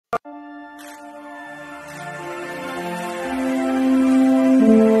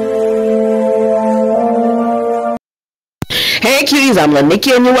cuties, I'm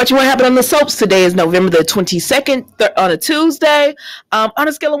LaNikki, and you're watching What Happened on the Soaps. Today is November the 22nd, on a Tuesday. On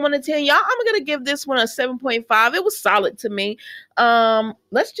a scale of 1 to 10, y'all, I'm going to give this one a 7.5. It was solid to me.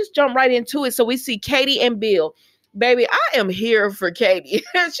 Let's just jump right into it. So we see Katie and Bill. Baby, I am here for Katie.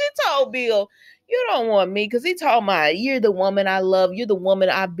 She told Bill, you don't want me, because he told me, you're the woman I love. You're the woman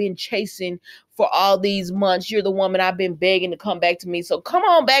I've been chasing for all these months. You're the woman I've been begging to come back to me. So come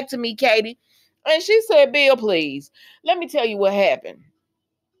on back to me, Katie. And she said, Bill, please, let me tell you what happened.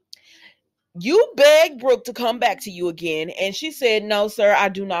 You begged Brooke to come back to you again. And she said, no, sir, I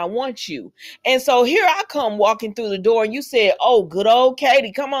do not want you. And so here I come walking through the door and you said, oh, good old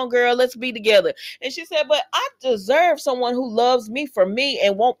Katie, come on, girl, let's be together. And she said, but I deserve someone who loves me for me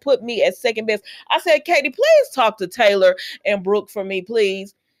and won't put me at second best. I said, Katie, please talk to Taylor and Brooke for me,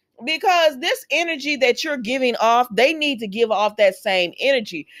 please. Because this energy that you're giving off, they need to give off that same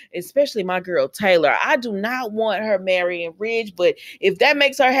energy, especially my girl Taylor. I do not want her marrying Ridge, but if that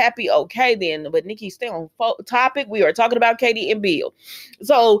makes her happy, okay then. But Nikki, stay on topic. We are talking about Katie and Bill.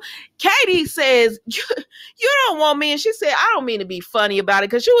 So Katie says, you don't want me. And she said, I don't mean to be funny about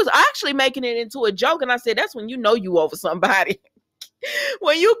it, because she was actually making it into a joke. And I said, that's when you know you over somebody.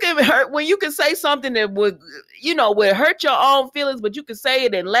 When you can say something that would hurt your own feelings, but you can say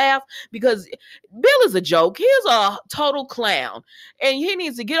it and laugh, because Bill is a joke. He's a total clown, and he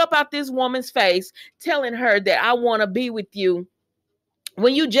needs to get up out this woman's face telling her that I want to be with you,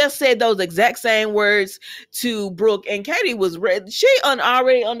 when you just said those exact same words to Brooke. And Katie was ready. She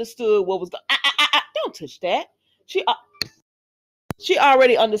already understood what was going. Don't touch that. She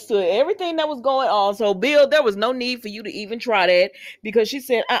already understood everything that was going on. So, Bill, there was no need for you to even try that, because she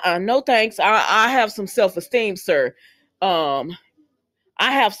said, no thanks. I have some self-esteem, sir. I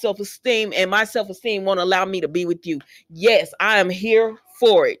have self-esteem, and my self-esteem won't allow me to be with you. Yes, I am here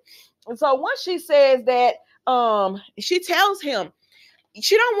for it. And so once she says that, she tells him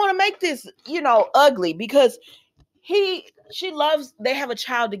she don't want to make this, ugly, because they have a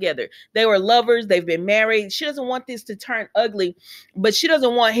child together. They were lovers. They've been married. She doesn't want this to turn ugly, but she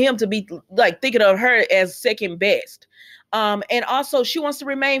doesn't want him to be like thinking of her as second best. And also she wants to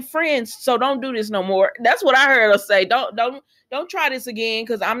remain friends. So don't do this no more. That's what I heard her say. Don't try this again,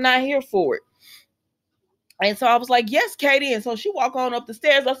 because I'm not here for it. And so I was like, yes, Katie. And so she walked on up the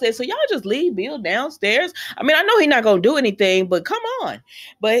stairs. I said, so y'all just leave Bill downstairs? I mean, I know he's not going to do anything, but come on.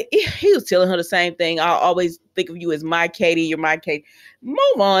 But he was telling her the same thing. I always think of you as my Katie. You're my Katie.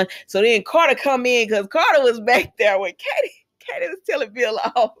 Move on. So then Carter come in, because Carter was back there with Katie. Katie was telling Bill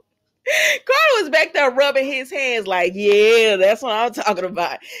off. Carter was back there rubbing his hands like, yeah, that's what I'm talking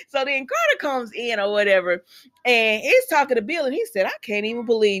about. So then Carter comes in or whatever, and he's talking to Bill, and he said, I can't even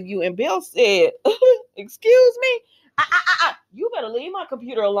believe you. And Bill said, excuse me? You better leave my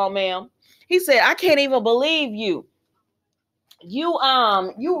computer alone, ma'am. He said, I can't even believe you.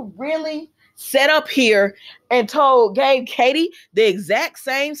 You really sat up here and gave Katie the exact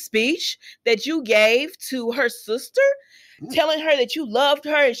same speech that you gave to her sister, telling her that you loved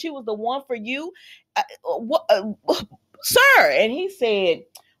her and she was the one for you, sir. And he said,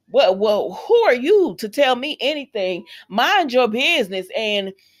 well, who are you to tell me anything? Mind your business.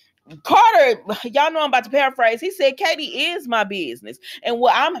 And Carter, y'all know I'm about to paraphrase. He said, Katie is my business. And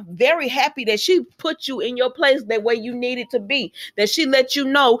I'm very happy that she put you in your place that way you needed to be, that she let you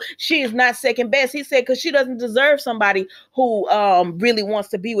know she is not second best. He said, because she doesn't deserve somebody who really wants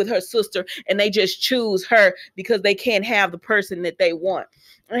to be with her sister, and they just choose her because they can't have the person that they want.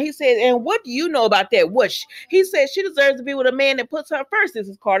 And he said, and what do you know about that? He said she deserves to be with a man that puts her first. This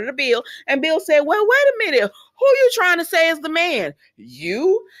is Carter to Bill. And Bill said, well, wait a minute. Who you trying to say is the man?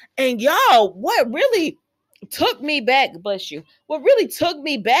 You? And y'all, what really took me back, bless you, what really took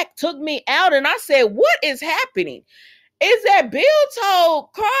me back, took me out, and I said, what is happening? Is that Bill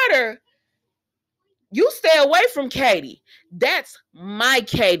told Carter, you stay away from Katie. That's my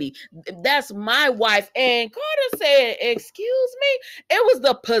Katie. That's my wife. And Carter said, excuse me? It was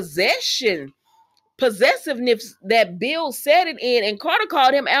the possessiveness that Bill said it in, and Carter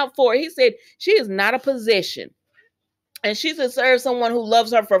called him out for it. He said, she is not a possession. And she deserves someone who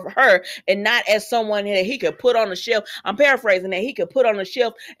loves her for her, and not as someone that he could put on the shelf. I'm paraphrasing, that he could put on the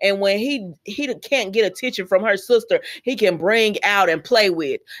shelf, and when he can't get attention from her sister, he can bring out and play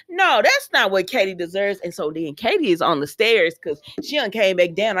with. No, that's not what Katie deserves. And so then Katie is on the stairs, because she done came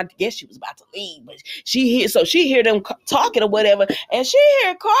back down. I guess she was about to leave, but she hear them talking or whatever, and she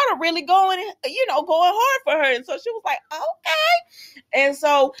heard Carter really going hard for her. And so she was like, okay. And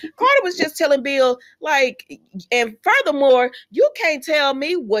so Carter was just telling Bill, like, and furthermore, you can't tell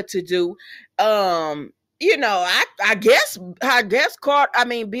me what to do. I guess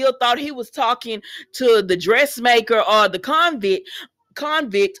Bill thought he was talking to the dressmaker or the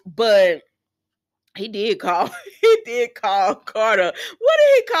convict, but he did call he did call Carter. What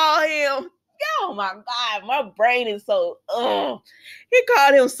did he call him? Oh my God, my brain is so he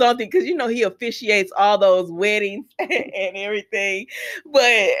called him something because he officiates all those weddings and everything.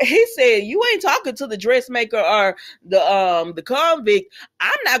 But he said, you ain't talking to the dressmaker or the convict.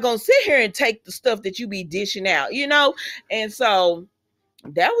 I'm not gonna sit here and take the stuff that you be dishing out, and so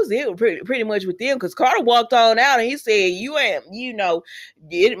that was it pretty much with them, because Carter walked on out and he said, you ain't,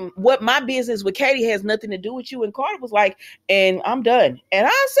 what my business with Katie has nothing to do with you. And Carter was like, and I'm done. And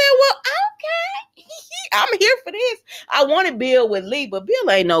I said, well, okay, I'm here for this. I wanted Bill with Lee, but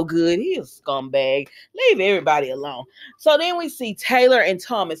Bill ain't no good. He a scumbag. Leave everybody alone. So then we see Taylor and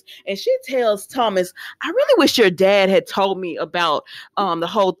Thomas, and she tells Thomas, I really wish your dad had told me about the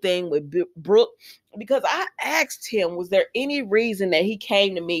whole thing with Brooke, because I asked him, was there any reason that he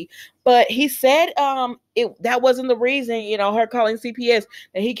came to me? But he said that wasn't the reason, her calling CPS,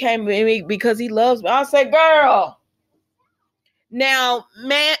 that he came to me because he loves me. I said, girl, now,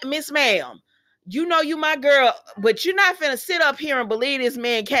 Miss Ma'am, you my girl, but you're not finna sit up here and believe this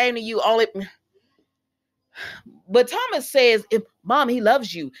man came to you only. But Thomas says, if Mom, he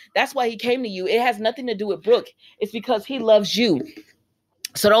loves you. That's why he came to you. It has nothing to do with Brooke. It's because he loves you.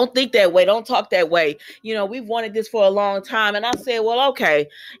 So don't think that way. Don't talk that way. We've wanted this for a long time. And I said, well, okay.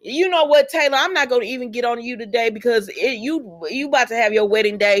 You know what, Taylor? I'm not going to even get on you today because you about to have your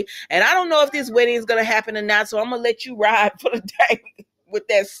wedding day. And I don't know if this wedding is going to happen or not. So I'm going to let you ride for the day with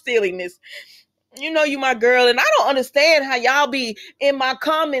that silliness. You my girl. And I don't understand how y'all be in my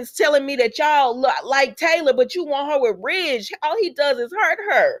comments telling me that y'all like Taylor, but you want her with Ridge. All he does is hurt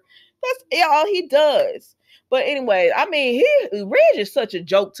her. That's all he does. But anyway, Ridge is such a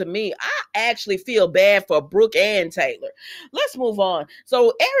joke to me. I actually feel bad for Brooke and Taylor. Let's move on.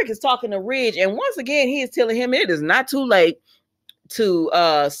 So Eric is talking to Ridge, and once again, he is telling him it is not too late to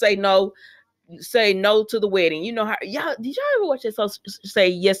say no to the wedding. Did y'all ever watch that show, Say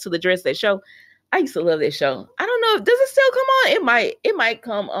Yes to the Dress, that show? I used to love that show. I don't know. Does it still come on? It might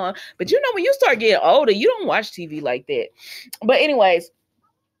come on. But when you start getting older, you don't watch TV like that. But anyways,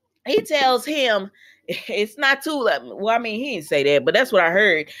 he tells him it's not too late. Well, he didn't say that, but that's what I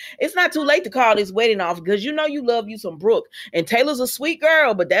heard. It's not too late to call this wedding off because you love you some Brooke. And Taylor's a sweet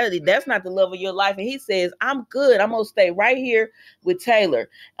girl, but that's not the love of your life. And he says, I'm good. I'm going to stay right here with Taylor.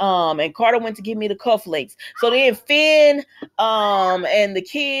 And Carter went to give me the cufflinks. So then Finn and the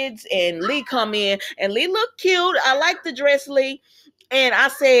kids and Lee come in, and Lee look cute. I like the dress, Lee. And I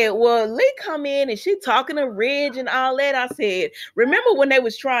said, well, Lee come in and she talking to Ridge and all that. I said, remember when they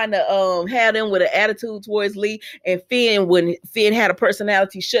was trying to have them with an attitude towards Lee, and when Finn had a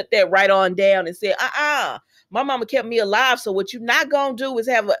personality, shut that right on down and said, my mama kept me alive, so what you not gonna do is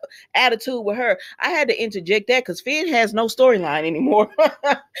have an attitude with her. I had to interject that because Finn has no storyline anymore.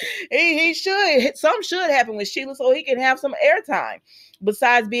 he should. Something should happen with Sheila so he can have some airtime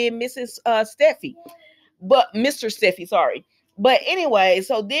besides being Mrs. Steffi. But Mr. Steffi, sorry. But anyway,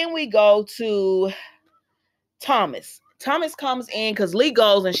 so then we go to Thomas. Thomas comes in because Lee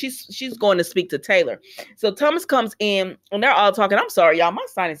goes and she's going to speak to Taylor. So Thomas comes in and they're all talking. I'm sorry, y'all. My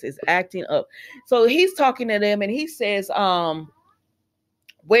sinus is acting up. So he's talking to them and he says,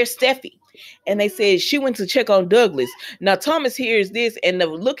 where's Steffi? And they said she went to check on Douglas. Now Thomas hears this and the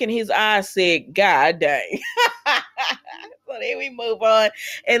look in his eyes said, God dang. So then we move on,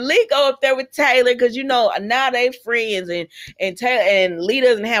 and Lee go up there with Taylor because now they friends, and Taylor and Lee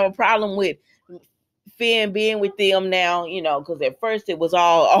doesn't have a problem with Finn being with them now, because at first it was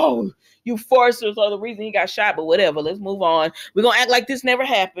all, you forced us, or the reason he got shot, but whatever. Let's move on. We're gonna act like this never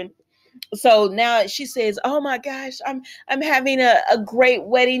happened. So now she says, oh my gosh, I'm having a great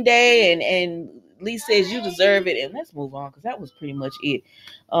wedding day, and Lee says you deserve it, and let's move on because that was pretty much it.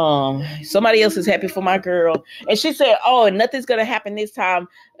 Somebody else is happy for my girl, and she said, oh, nothing's gonna happen this time.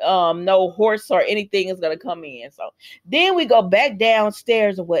 No horse or anything is gonna come in. So then we go back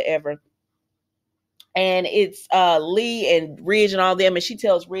downstairs or whatever. And it's Lee and Ridge and all them. And she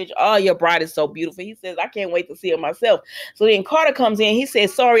tells Ridge, oh, your bride is so beautiful. He says, I can't wait to see her myself. So then Carter comes in. He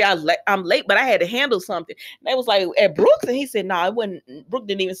says, sorry, I'm late, but I had to handle something. And they was like, at Brooks? And he said, no, it wasn't. Brooke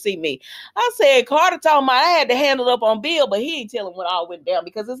didn't even see me. I said, Carter told me I had to handle up on Bill, but he ain't telling when all went down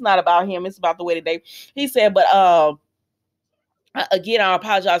because it's not about him. It's about the wedding day. He said, but again, I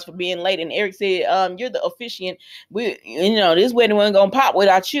apologize for being late. And Eric said, you're the officiant. This wedding wasn't gonna pop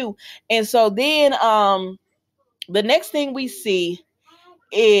without you. And so then the next thing we see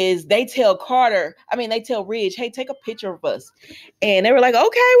is they tell they tell Ridge, hey, take a picture of us. And they were like,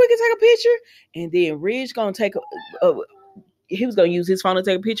 okay, we can take a picture. And then Ridge gonna take he was gonna use his phone to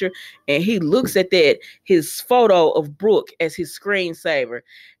take a picture, and he looks at his photo of Brooke as his screensaver,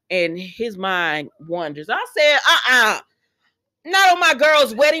 and his mind wanders. I said, not on my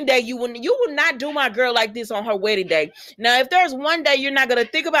girl's wedding day. You would not do my girl like this on her wedding day. Now, if there's one day you're not gonna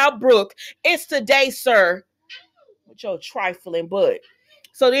think about Brooke, it's today, sir. With your trifling butt.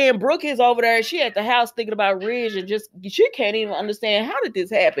 So then Brooke is over there. She at the house thinking about Ridge, and she can't even understand, how did this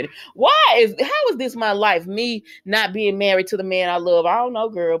happen? How is this my life? Me not being married to the man I love. I don't know,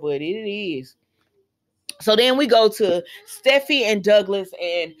 girl, but it is. So then we go to Steffi and Douglas,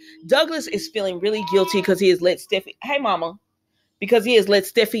 and Douglas is feeling really guilty because he has let Steffi, hey mama, because he has let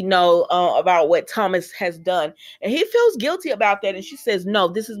Steffi know about what Thomas has done. And he feels guilty about that. And she says, no,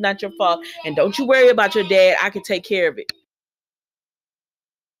 this is not your fault. And don't you worry about your dad. I can take care of it.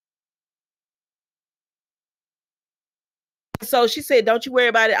 So she said, don't you worry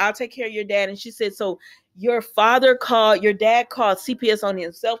about it. I'll take care of your dad. And she said, so your dad called CPS on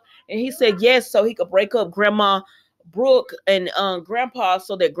himself. And he said, yes, so he could break up Grandma Brooke and Grandpa,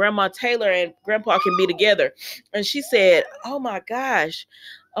 so that Grandma Taylor and Grandpa can be together. And she said, oh my gosh.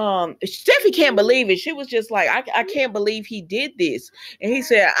 Steffi can't believe it. She was just like, I can't believe he did this. And he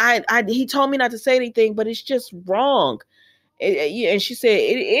said, he told me not to say anything, but it's just wrong. And she said,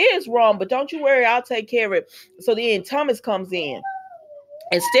 it is wrong, but don't you worry, I'll take care of it. So then Thomas comes in,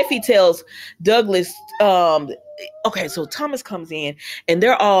 and Steffi tells Douglas, okay, so Thomas comes in, and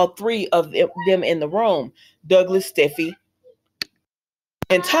they're all three of them in the room: Douglas, Steffi,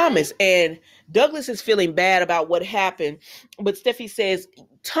 and Thomas. And Douglas is feeling bad about what happened, but Steffi says,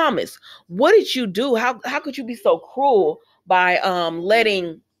 Thomas, what did you do? How could you be so cruel by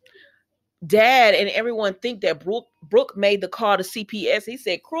letting Dad and everyone think that Brooke made the call to CPS? He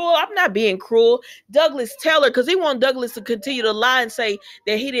said, cruel? I'm not being cruel. Douglas, tell her, because he wanted Douglas to continue to lie and say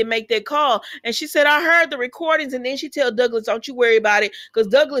that he didn't make that call. And she said, I heard the recordings. And then she tell Douglas, don't you worry about it, because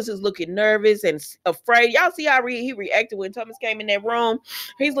Douglas is looking nervous and afraid. Y'all see how he reacted when Thomas came in that room?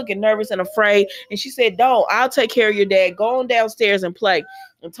 He's looking nervous and afraid. And she said, don't, I'll take care of your dad. Go on downstairs and play.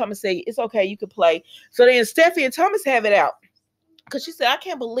 And Thomas said, it's okay, you can play. So then Steffi and Thomas have it out, because she said, I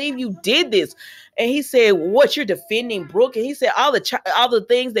can't believe you did this. And he said, what, you're defending Brooke? And he said, all the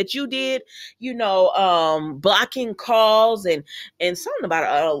things that you did, blocking calls and something about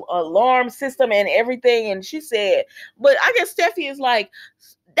an alarm system and everything. And she said, but I guess Steffi is like,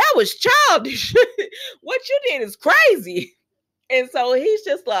 that was childish. What you did is crazy. And so he's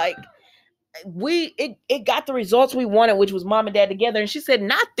just like, it got the results we wanted, which was mom and dad together. And she said,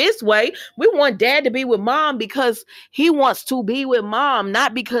 not this way. We want dad to be with mom because he wants to be with mom,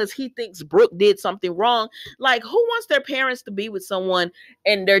 not because he thinks Brooke did something wrong. Like, who wants their parents to be with someone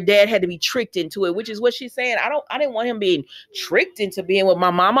and their dad had to be tricked into it? Which is what she's saying. I didn't want him being tricked into being with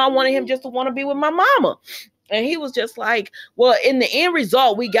my mama. I wanted him just to want to be with my mama. And he was just like, well, in the end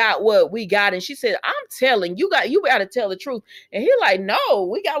result, we got what we got. And she said, I'm telling you, got to tell the truth. And he like, no,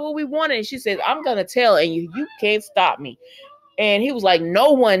 we got what we wanted. And she said, I'm going to tell, and you can't stop me. And he was like,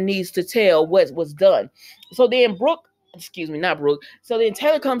 no one needs to tell what was done. So then not Brooke. So then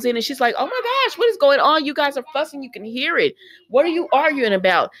Taylor comes in and she's like, oh my gosh, what is going on? You guys are fussing. You can hear it. What are you arguing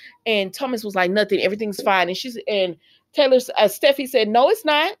about? And Thomas was like, nothing. Everything's fine. And Steffi said, no, it's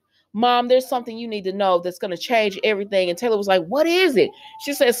not. Mom, there's something you need to know that's going to change everything. And Taylor was like, what is it?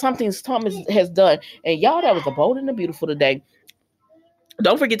 She said, something Thomas has done. And y'all, that was the bold and the beautiful today.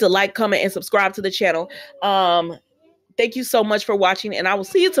 Don't forget to like, comment, and subscribe to the channel. Thank you so much for watching, and I will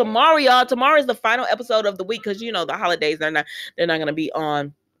see you tomorrow, y'all. Tomorrow is the final episode of the week, because the holidays, they're not going to be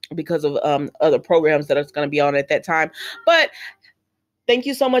on because of other programs that are going to be on at that time. But thank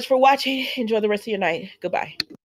you so much for watching. Enjoy the rest of your night. Goodbye.